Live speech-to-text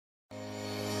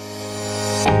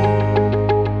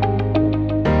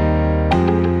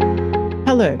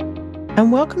Hello,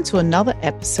 and welcome to another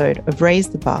episode of Raise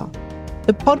the Bar,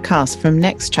 the podcast from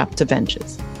Next Chapter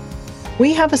Ventures.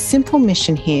 We have a simple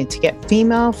mission here to get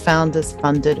female founders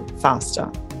funded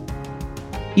faster.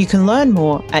 You can learn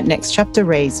more at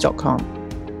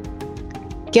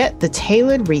nextchapterraise.com. Get the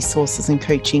tailored resources and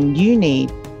coaching you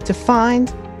need to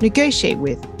find, negotiate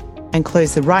with, and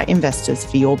close the right investors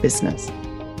for your business.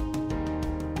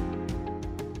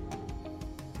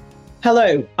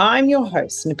 Hello, I'm your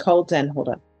host, Nicole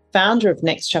Denholder, founder of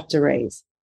Next Chapter Raise.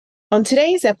 On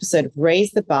today's episode of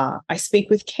Raise the Bar, I speak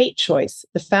with Kate Choice,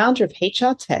 the founder of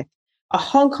HR Tech, a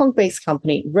Hong Kong-based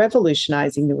company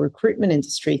revolutionizing the recruitment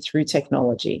industry through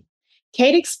technology.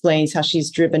 Kate explains how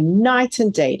she's driven night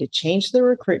and day to change the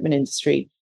recruitment industry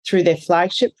through their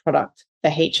flagship product, the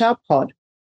HR Pod,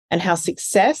 and how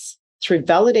success through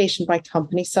validation by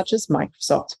companies such as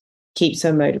Microsoft keeps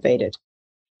her motivated.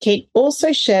 Kate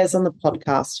also shares on the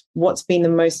podcast what's been the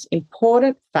most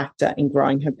important factor in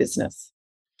growing her business,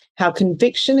 how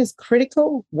conviction is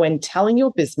critical when telling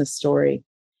your business story,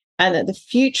 and that the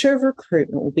future of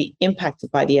recruitment will be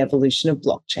impacted by the evolution of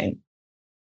blockchain.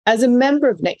 As a member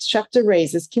of Next Chapter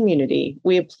Raise's community,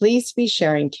 we are pleased to be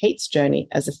sharing Kate's journey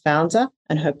as a founder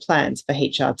and her plans for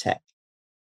HR Tech.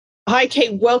 Hi,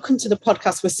 Kate. Welcome to the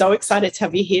podcast. We're so excited to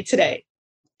have you here today.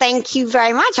 Thank you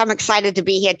very much. I'm excited to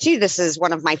be here too. This is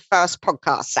one of my first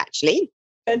podcasts, actually.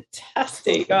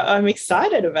 Fantastic. I'm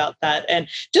excited about that. And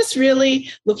just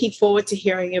really looking forward to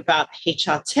hearing about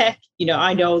HR Tech.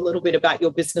 I know a little bit about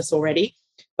your business already,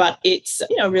 but it's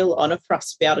a real honor for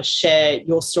us to be able to share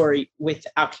your story with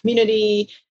our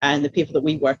community and the people that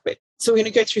we work with. So we're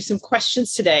going to go through some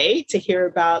questions today to hear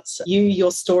about you,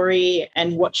 your story,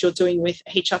 and what you're doing with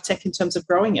HR Tech in terms of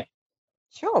growing it.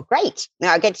 Sure, great.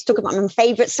 Now I get to talk about my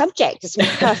favorite subject. It's my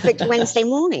perfect Wednesday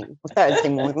morning or Thursday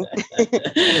morning.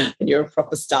 And you're a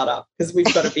proper startup because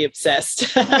we've got to be obsessed.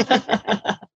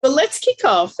 But let's kick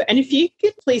off. And if you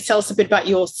could please tell us a bit about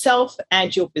yourself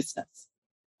and your business.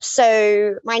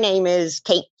 So my name is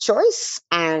Kate Choice,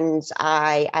 and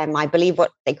I am, I believe,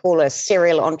 what they call a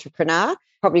serial entrepreneur,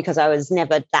 probably because I was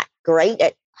never that great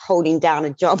at holding down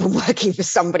a job and working for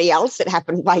somebody else. It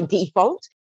happened by default.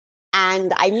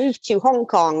 And I moved to Hong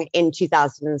Kong in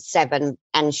 2007.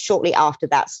 And shortly after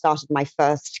that, started my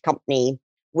first company,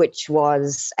 which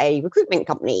was a recruitment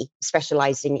company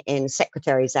specializing in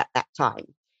secretaries at that time.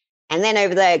 And then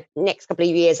over the next couple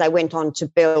of years, I went on to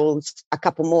build a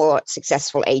couple more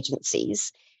successful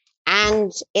agencies.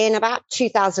 And in about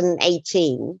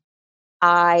 2018,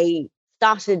 I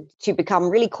started to become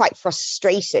really quite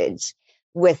frustrated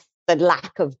with the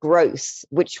lack of growth,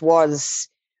 which was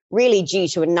really due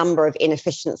to a number of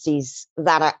inefficiencies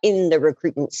that are in the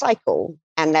recruitment cycle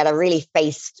and that are really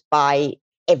faced by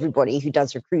everybody who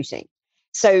does recruiting.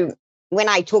 So when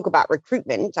I talk about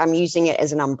recruitment, I'm using it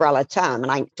as an umbrella term, and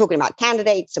I'm talking about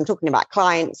candidates, I'm talking about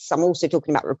clients, I'm also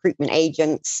talking about recruitment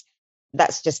agents.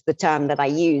 That's just the term that I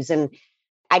use. And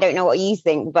I don't know what you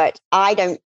think, but I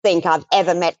don't think I've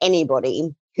ever met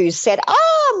anybody who said,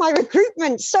 my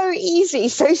recruitment's so easy,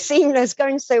 so seamless,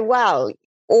 going so well.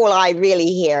 All I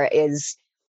really hear is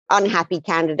unhappy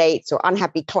candidates or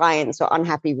unhappy clients or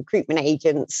unhappy recruitment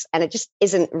agents. And it just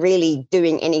isn't really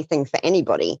doing anything for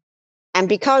anybody. And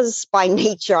because by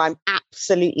nature, I'm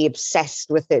absolutely obsessed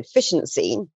with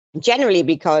efficiency, generally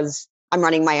because I'm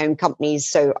running my own companies.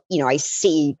 So, I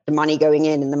see the money going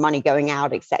in and the money going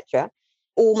out, etc.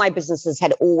 All my businesses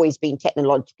had always been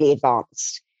technologically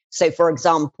advanced. So, for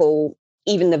example,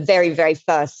 even the very, very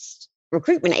first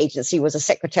recruitment agency was a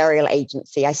secretarial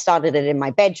agency. I started it in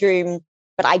my bedroom,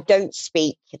 but I don't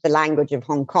speak the language of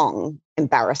Hong Kong,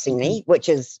 embarrassingly, which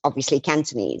is obviously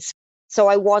Cantonese. So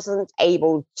I wasn't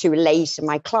able to relay to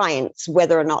my clients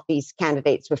whether or not these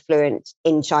candidates were fluent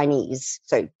in Chinese,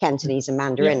 so Cantonese and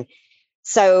Mandarin. Yeah.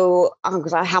 So I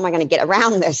was like, how am I going to get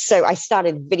around this? So I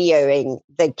started videoing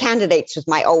the candidates with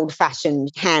my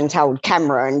old-fashioned handheld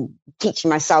camera and teaching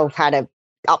myself how to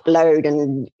upload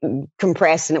and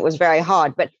compress, and it was very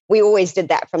hard. But we always did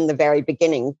that from the very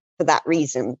beginning for that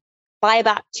reason. By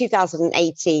about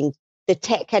 2018, the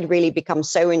tech had really become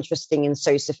so interesting and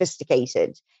so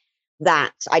sophisticated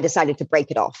that I decided to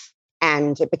break it off.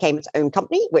 And it became its own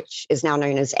company, which is now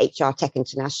known as HR Tech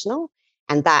International.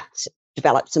 And that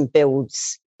develops and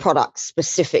builds products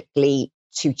specifically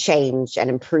to change and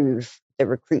improve the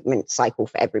recruitment cycle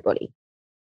for every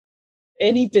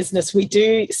any business, we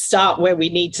do start where we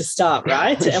need to start,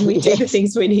 right? And we do the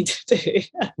things we need to do.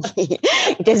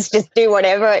 just do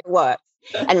whatever works.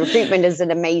 And recruitment is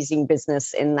an amazing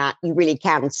business in that you really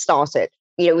can start it.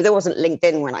 There wasn't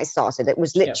LinkedIn when I started. It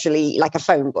was literally like a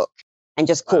phone book and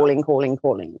just calling.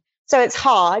 So it's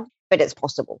hard, but it's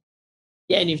possible.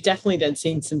 Yeah, and you've definitely then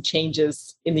seen some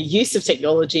changes in the use of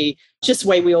technology, just the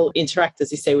way we all interact, as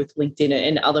you say, with LinkedIn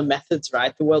and other methods,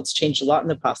 right? The world's changed a lot in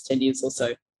the past 10 years or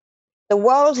so. The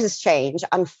world has changed.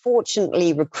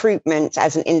 Unfortunately, recruitment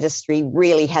as an industry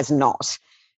really has not.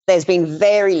 There's been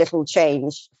very little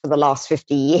change for the last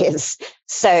 50 years.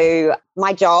 So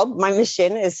my job, my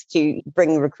mission is to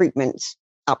bring recruitment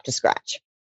up to scratch.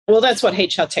 Well, that's what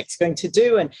HR Tech's going to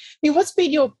do. And what's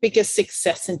been your biggest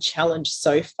success and challenge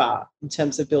so far in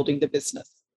terms of building the business?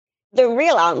 The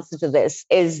real answer to this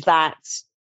is that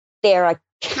there are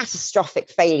catastrophic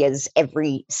failures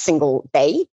every single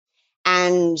day.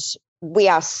 And we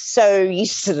are so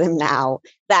used to them now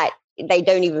that they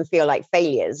don't even feel like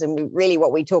failures. And really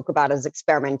what we talk about is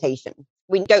experimentation.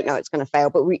 We don't know it's going to fail,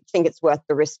 but we think it's worth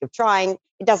the risk of trying.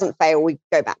 It doesn't fail, we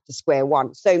go back to square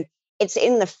one. So it's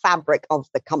in the fabric of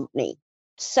the company.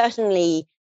 Certainly,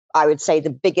 I would say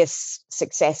the biggest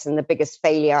success and the biggest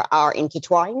failure are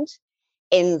intertwined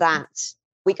in that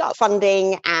we got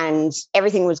funding and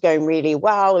everything was going really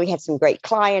well. We had some great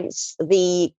clients.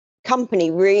 The company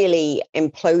really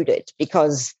imploded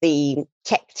because the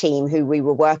tech team who we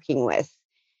were working with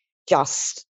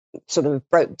just sort of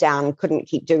broke down, couldn't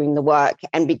keep doing the work.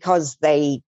 And because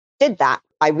they did that,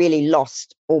 I really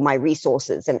lost all my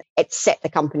resources and it set the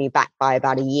company back by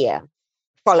about a year,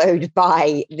 followed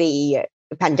by the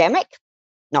pandemic.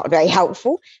 Not very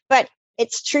helpful, but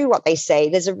it's true what they say.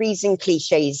 There's a reason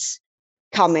cliches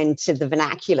come into the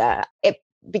vernacular. It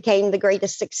became the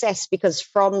greatest success because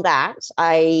from that,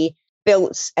 I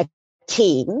built a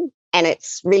team and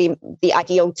it's really the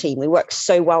ideal team. We work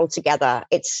so well together.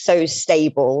 It's so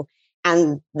stable.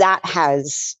 And that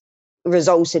has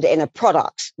resulted in a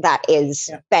product that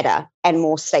is better and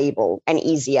more stable and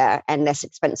easier and less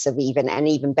expensive even, and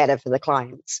even better for the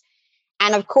clients.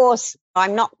 And of course,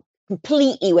 I'm not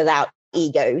completely without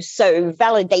ego. So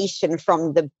validation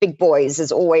from the big boys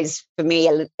is always, for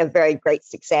me, a very great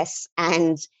success.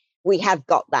 And we have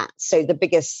got that. So the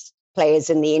biggest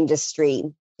players in the industry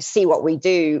see what we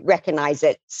do, recognize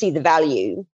it, see the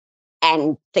value,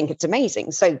 and think it's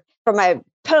amazing. So from a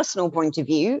personal point of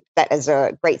view, that is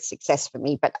a great success for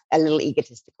me, but a little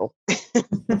egotistical.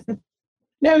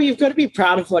 No, you've got to be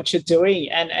proud of what you're doing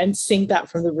and sing that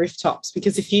from the rooftops,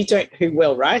 because if you don't, who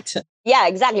will, right? Yeah,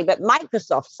 exactly. But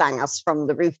Microsoft sang us from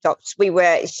the rooftops. We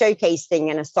were showcasing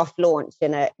in a soft launch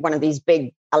in one of these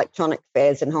big electronic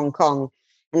fairs in Hong Kong,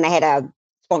 and they had our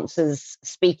sponsors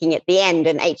speaking at the end,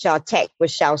 and HR Tech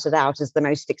was shouted out as the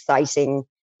most exciting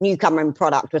newcomer and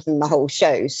product within the whole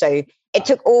show. So it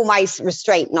took all my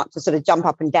restraint not to sort of jump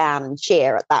up and down and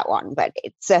cheer at that one, but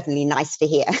it's certainly nice to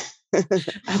hear.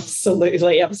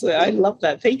 Absolutely. I love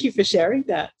that. Thank you for sharing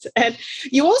that. And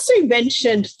you also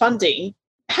mentioned funding.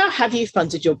 How have you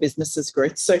funded your business's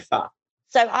growth so far?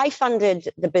 So I funded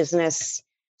the business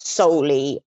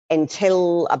solely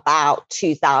until about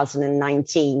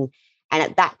 2019. And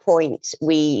at that point,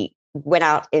 we went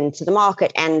out into the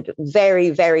market and very,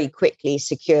 very quickly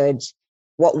secured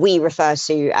what we refer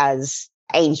to as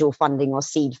angel funding or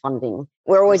seed funding.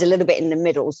 We're always a little bit in the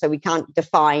middle, so we can't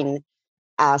define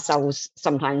ourselves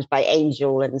sometimes by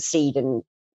angel and seed and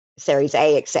Series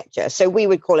A, etc. So we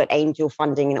would call it angel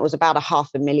funding, and it was about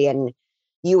 $500,000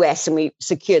 US, and we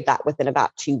secured that within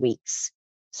about 2 weeks.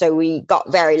 So we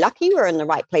got very lucky. We were in the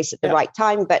right place at the right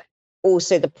time, but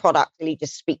also the product really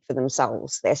just speak for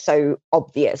themselves. They're so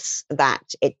obvious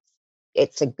that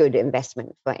it's a good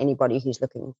investment for anybody who's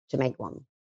looking to make one.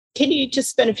 Can you just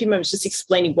spend a few moments just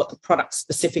explaining what the product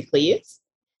specifically is?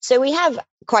 So we have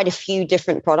quite a few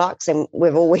different products, and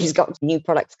we've always got new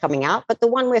products coming out. But the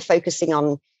one we're focusing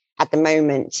on at the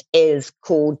moment is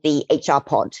called the HR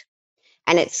Pod.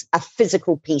 And it's a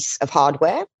physical piece of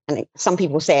hardware. And some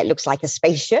people say it looks like a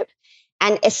spaceship.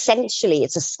 And essentially,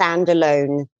 it's a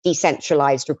standalone,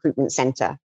 decentralized recruitment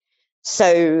center.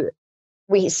 So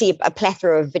we see a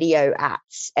plethora of video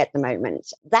apps at the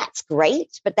moment. That's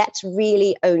great, but that's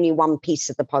really only one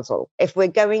piece of the puzzle. If we're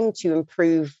going to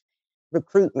improve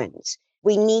recruitment,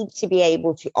 we need to be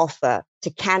able to offer to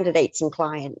candidates and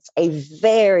clients a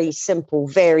very simple,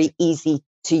 very easy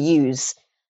to use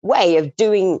way of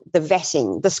doing the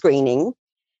vetting, the screening,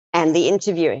 and the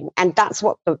interviewing. And that's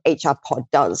what the HR Pod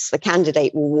does. The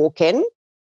candidate will walk in.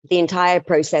 The entire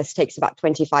process takes about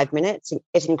 25 minutes.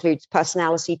 It includes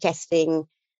personality testing,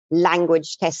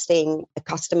 language testing, a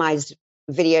customized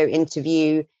video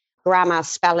interview, grammar,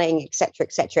 spelling, et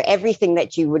cetera, everything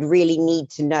that you would really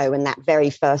need to know in that very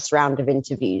first round of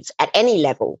interviews at any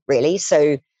level, really.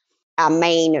 So our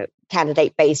main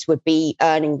candidate base would be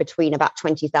earning between about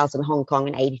 20,000 Hong Kong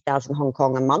and 80,000 Hong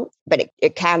Kong a month, but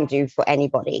it can do for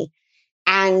anybody.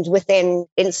 And within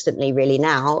instantly, really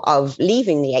now, of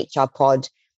leaving the HR pod,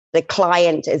 the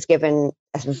client is given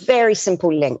a very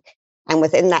simple link. And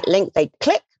within that link, they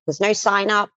click, there's no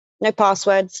sign up, no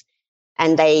passwords,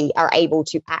 and they are able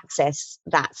to access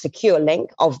that secure link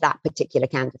of that particular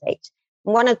candidate.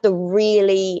 One of the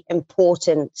really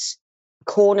important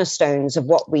cornerstones of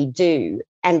what we do,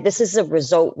 and this is a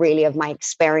result really of my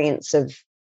experience of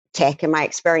tech and my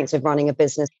experience of running a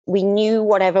business, we knew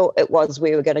whatever it was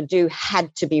we were going to do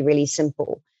had to be really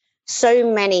simple. So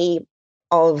many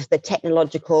of the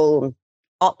technological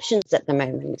options at the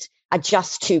moment are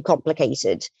just too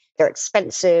complicated. They're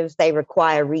expensive. They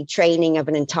require retraining of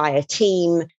an entire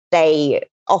team. They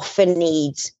often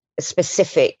need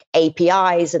specific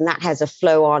APIs, and that has a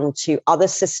flow on to other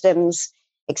systems,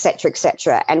 et cetera, et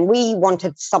cetera. And we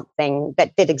wanted something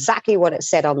that did exactly what it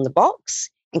said on the box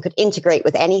and could integrate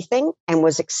with anything and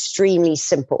was extremely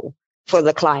simple for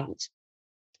the client.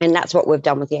 And that's what we've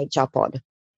done with the HR pod.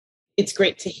 It's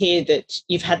great to hear that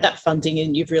you've had that funding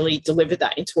and you've really delivered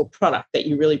that into a product that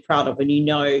you're really proud of and you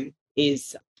know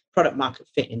is product market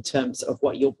fit in terms of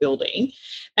what you're building.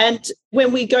 And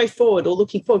when we go forward or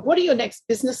looking forward, what are your next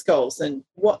business goals and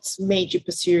what's made you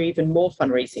pursue even more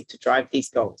fundraising to drive these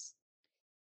goals?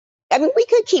 I mean, we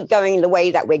could keep going the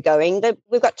way that we're going.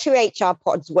 We've got 2 HR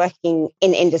pods working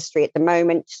in industry at the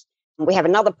moment. We have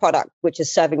another product which is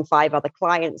serving 5 other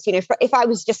clients. You know, if I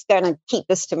was just going to keep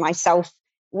this to myself,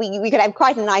 we could have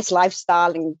quite a nice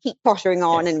lifestyle and keep pottering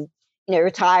on and, you know,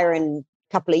 retire in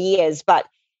a couple of years. But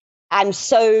I'm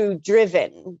so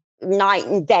driven night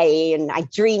and day, and I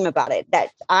dream about it, that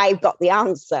I've got the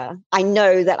answer. I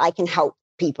know that I can help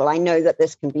people. I know that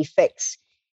this can be fixed.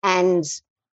 And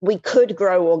we could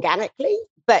grow organically,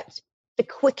 but the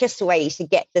quickest way to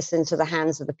get this into the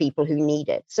hands of the people who need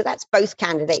it, so that's both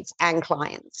candidates and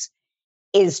clients,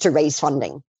 is to raise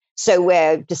funding. So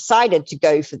we're decided to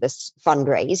go for this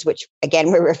fundraise, which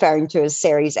again, we're referring to as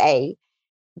Series A,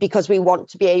 because we want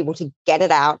to be able to get it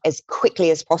out as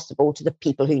quickly as possible to the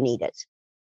people who need it.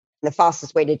 And the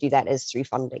fastest way to do that is through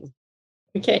funding.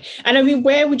 Okay. And I mean,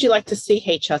 where would you like to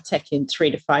see HR Tech in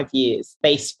 3 to 5 years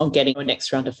based on getting your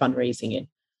next round of fundraising in?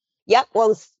 Yep.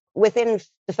 Well, within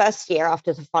the first year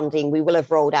after the funding, we will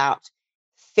have rolled out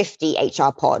 50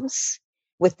 HR pods.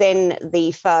 Within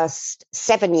the first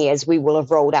 7 years, we will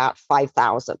have rolled out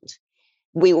 5,000.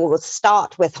 We will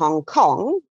start with Hong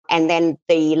Kong, and then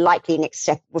the likely next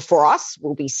step for us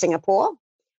will be Singapore,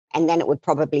 and then it would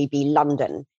probably be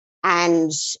London.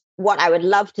 And what I would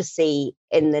love to see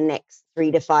in the next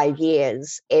 3 to 5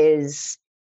 years is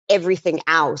everything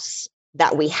else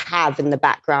that we have in the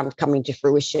background coming to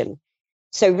fruition.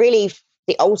 So really,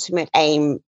 the ultimate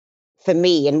aim for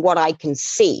me and what I can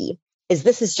see is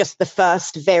this is just the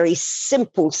first very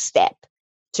simple step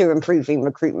to improving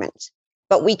recruitment.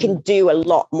 But we can do a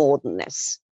lot more than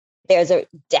this. There's a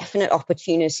definite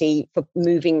opportunity for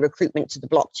moving recruitment to the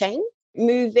blockchain,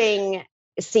 moving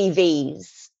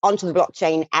CVs onto the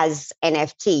blockchain as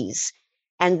NFTs.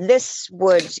 And this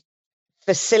would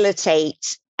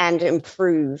facilitate and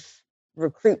improve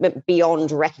recruitment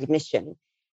beyond recognition.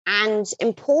 And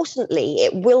importantly,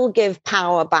 it will give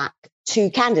power back to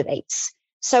candidates.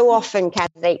 So often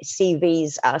candidate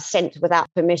CVs are sent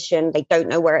without permission. They don't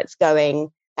know where it's going.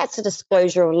 That's a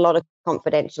disclosure of a lot of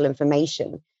confidential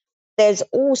information. There's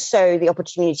also the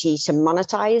opportunity to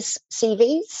monetize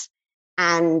CVs.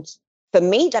 And for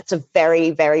me, that's a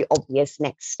very, very obvious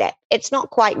next step. It's not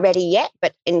quite ready yet,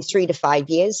 but in 3 to 5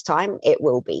 years' time, it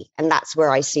will be. And that's where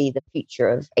I see the future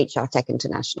of HR Tech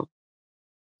International.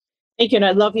 Thank you. And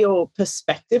I love your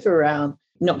perspective around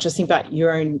not just thinking about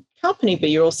your own company, but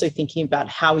you're also thinking about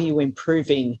how are you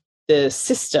improving the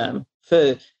system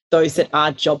for those that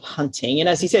are job hunting. And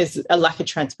as you say, there's a lack of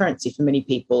transparency for many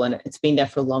people, and it's been there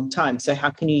for a long time. So how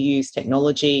can you use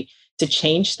technology to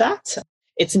change that?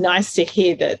 It's nice to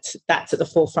hear that that's at the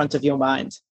forefront of your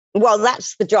mind. Well,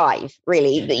 that's the drive,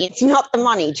 really. It's not the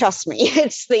money, trust me.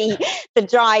 It's the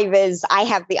drive is, I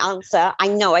have the answer. I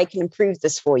know I can improve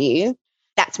this for you.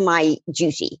 That's my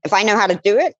duty. If I know how to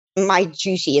do it, my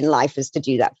duty in life is to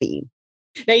do that for you.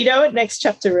 Now, you know, at Next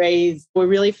Chapter Raise, we're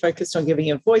really focused on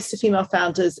giving a voice to female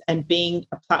founders and being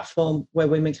a platform where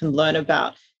women can learn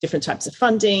about different types of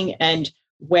funding and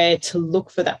where to look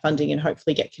for that funding and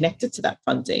hopefully get connected to that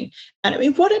funding. And I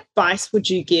mean, what advice would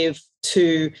you give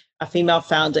to a female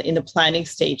founder in the planning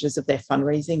stages of their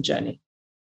fundraising journey?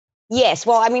 Yes,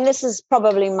 well, I mean, this is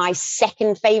probably my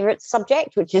second favorite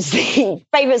subject, which is the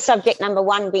favorite subject number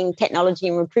 1 being technology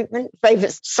and recruitment.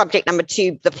 Favorite subject number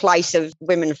 2, the plight of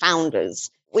women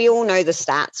founders. We all know the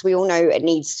stats. We all know it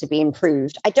needs to be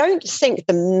improved. I don't think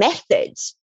the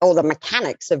methods or the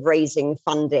mechanics of raising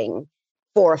funding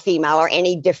for a female are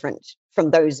any different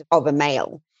from those of a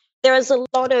male. There is a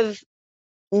lot of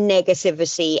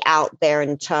negativity out there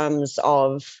in terms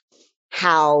of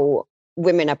how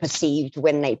women are perceived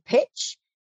when they pitch.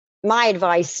 My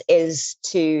advice is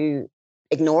to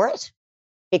ignore it,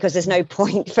 because there's no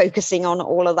point focusing on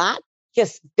all of that.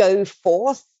 Just go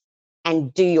forth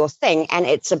and do your thing. And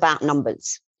it's about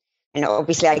numbers. And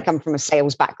obviously I come from a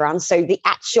sales background. So the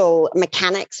actual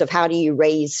mechanics of how do you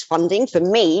raise funding for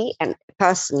me and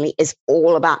personally is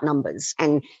all about numbers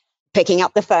and picking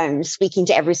up the phone, speaking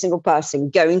to every single person,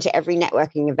 going to every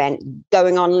networking event,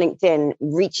 going on LinkedIn,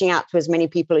 reaching out to as many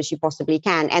people as you possibly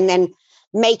can, and then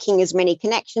making as many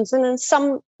connections. And then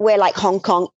somewhere like Hong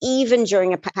Kong, even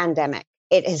during a pandemic,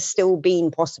 it has still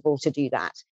been possible to do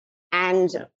that. And,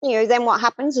 then what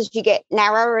happens is you get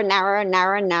narrower and narrower and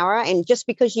narrower and narrower. And just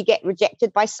because you get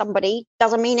rejected by somebody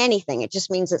doesn't mean anything. It just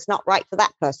means it's not right for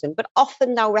that person. But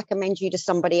often they'll recommend you to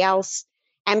somebody else.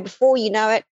 And before you know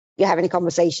it, you're having a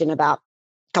conversation about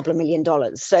a couple of $1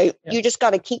 million. So you just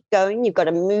got to keep going. You've got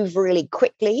to move really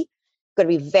quickly. You've got to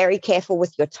be very careful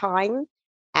with your time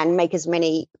and make as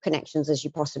many connections as you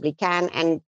possibly can.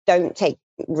 And don't take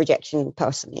rejection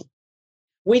personally.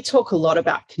 We talk a lot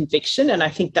about conviction, and I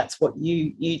think that's what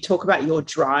you talk about, your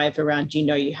drive around,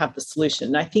 you have the solution.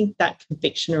 And I think that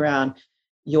conviction around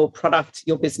your product,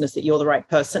 your business, that you're the right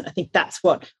person, I think that's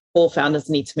what all founders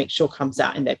need to make sure comes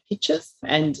out in their pitches.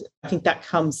 And I think that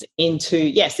comes into,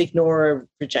 yes, ignore a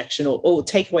rejection or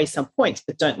take away some points,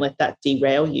 but don't let that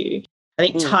derail you. I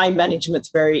think time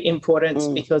management's very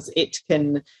important because it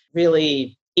can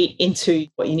really eat into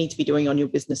what you need to be doing on your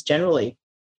business generally.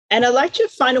 And I liked your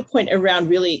final point around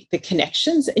really the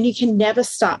connections. And you can never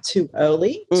start too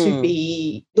early to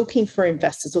be looking for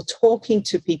investors or talking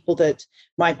to people that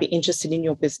might be interested in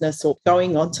your business, or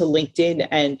going onto LinkedIn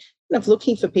and kind of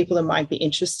looking for people that might be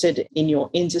interested in your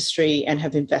industry and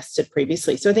have invested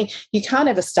previously. So I think you can't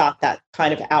ever start that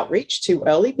kind of outreach too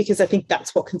early, because I think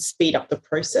that's what can speed up the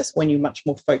process when you're much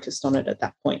more focused on it at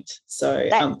that point. So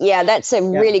that's a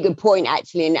really good point,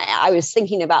 actually. And I was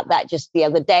thinking about that just the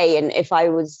other day. And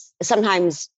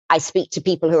sometimes I speak to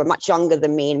people who are much younger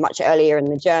than me and much earlier in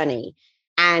the journey.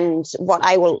 And what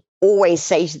I will always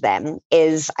say to them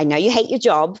is, I know you hate your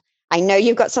job. I know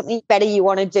you've got something better you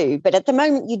want to do, but at the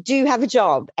moment you do have a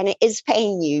job and it is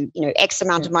paying you, X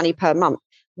amount of money per month.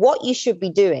 What you should be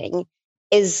doing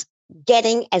is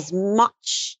getting as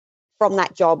much from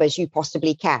that job as you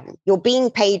possibly can. You're being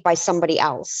paid by somebody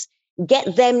else.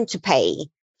 Get them to pay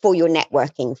for your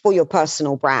networking, for your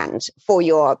personal brand, for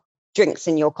your drinks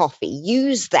and your coffee.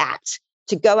 Use that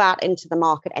to go out into the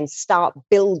market and start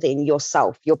building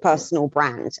yourself, your personal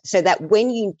brand, so that when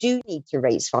you do need to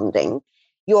raise funding,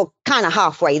 you're kind of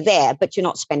halfway there, but you're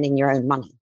not spending your own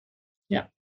money. Yeah.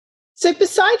 So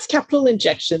besides capital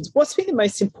injections, what's been the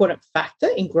most important factor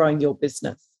in growing your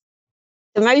business?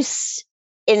 The most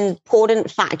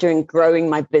important factor in growing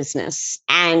my business,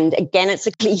 and again, it's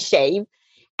a cliche,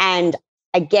 and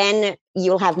again,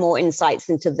 you'll have more insights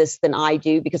into this than I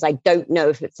do, because I don't know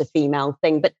if it's a female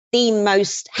thing, but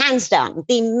hands down,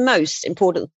 the most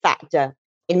important factor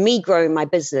in me growing my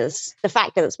business, the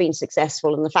fact that it's been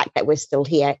successful and the fact that we're still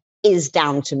here, is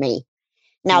down to me.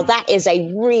 Now, that is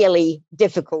a really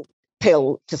difficult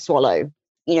pill to swallow.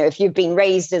 If you've been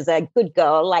raised as a good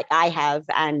girl like I have,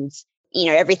 and,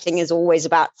 everything is always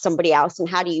about somebody else and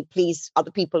how do you please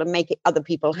other people and make other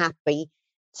people happy,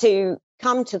 to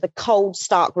come to the cold,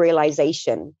 stark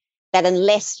realization that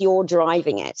unless you're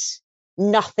driving it,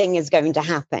 nothing is going to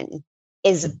happen,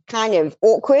 is kind of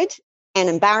awkward and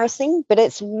embarrassing, but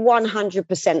it's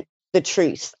 100% the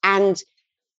truth. And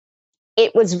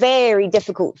it was very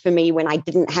difficult for me when I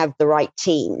didn't have the right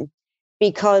team,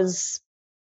 because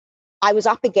I was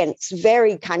up against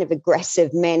very kind of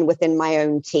aggressive men within my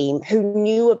own team who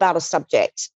knew about a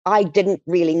subject I didn't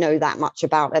really know that much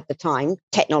about at the time,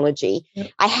 technology.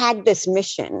 Yep. I had this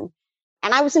mission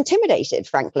and I was intimidated,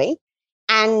 frankly.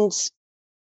 And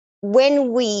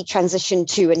when we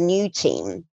transitioned to a new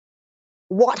team,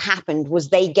 what happened was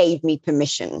they gave me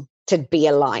permission to be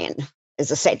a lion,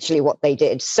 is essentially what they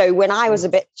did. So when I was a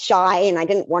bit shy and I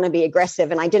didn't want to be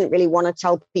aggressive and I didn't really want to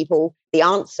tell people the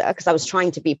answer because I was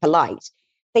trying to be polite,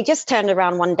 they just turned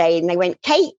around one day and they went,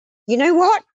 Kate, you know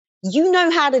what? You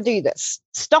know how to do this.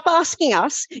 Stop asking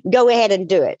us. Go ahead and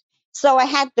do it. So I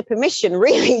had the permission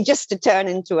really just to turn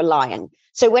into a lion.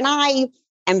 So when I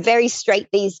am very straight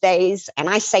these days and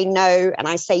I say no and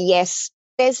I say yes,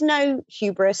 there's no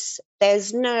hubris.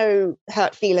 There's no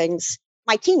hurt feelings.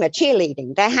 My team are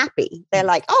cheerleading. They're happy. They're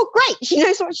like, oh, great. She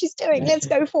knows what she's doing. Let's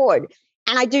go forward.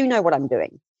 And I do know what I'm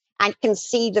doing. I can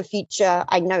see the future.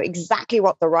 I know exactly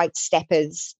what the right step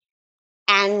is.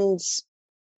 And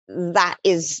that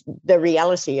is the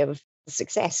reality of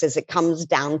success, as it comes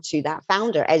down to that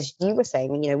founder. As you were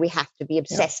saying, we have to be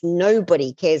obsessed. Yeah.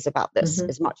 Nobody cares about this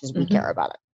as much as we care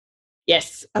about it.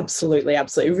 Yes, absolutely.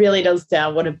 Absolutely. It really does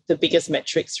down. One of the biggest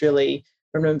metrics really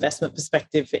from an investment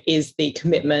perspective is the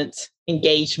commitment,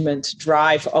 engagement,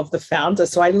 drive of the founder.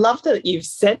 So I love that you've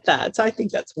said that. I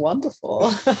think that's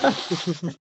wonderful.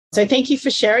 So thank you for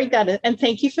sharing that. And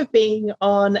thank you for being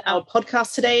on our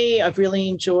podcast today. I've really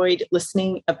enjoyed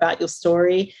listening about your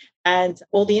story and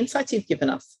all the insights you've given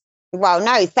us. Well,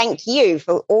 no, thank you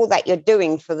for all that you're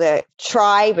doing for the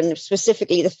tribe, and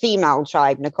specifically the female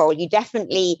tribe, Nicole. You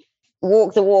definitely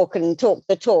walk the walk and talk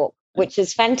the talk, which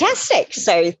is fantastic.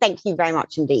 So thank you very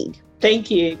much indeed.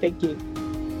 Thank you. Thank you.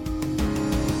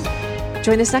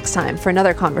 Join us next time for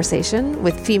another conversation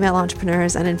with female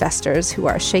entrepreneurs and investors who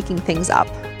are shaking things up.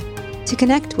 To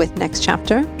connect with Next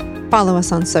Chapter, follow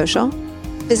us on social,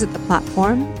 visit the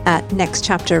platform at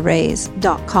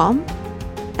nextchapterraise.com,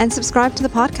 and subscribe to the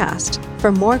podcast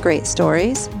for more great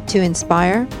stories to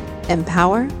inspire,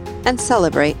 empower, and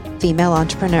celebrate female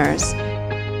entrepreneurs.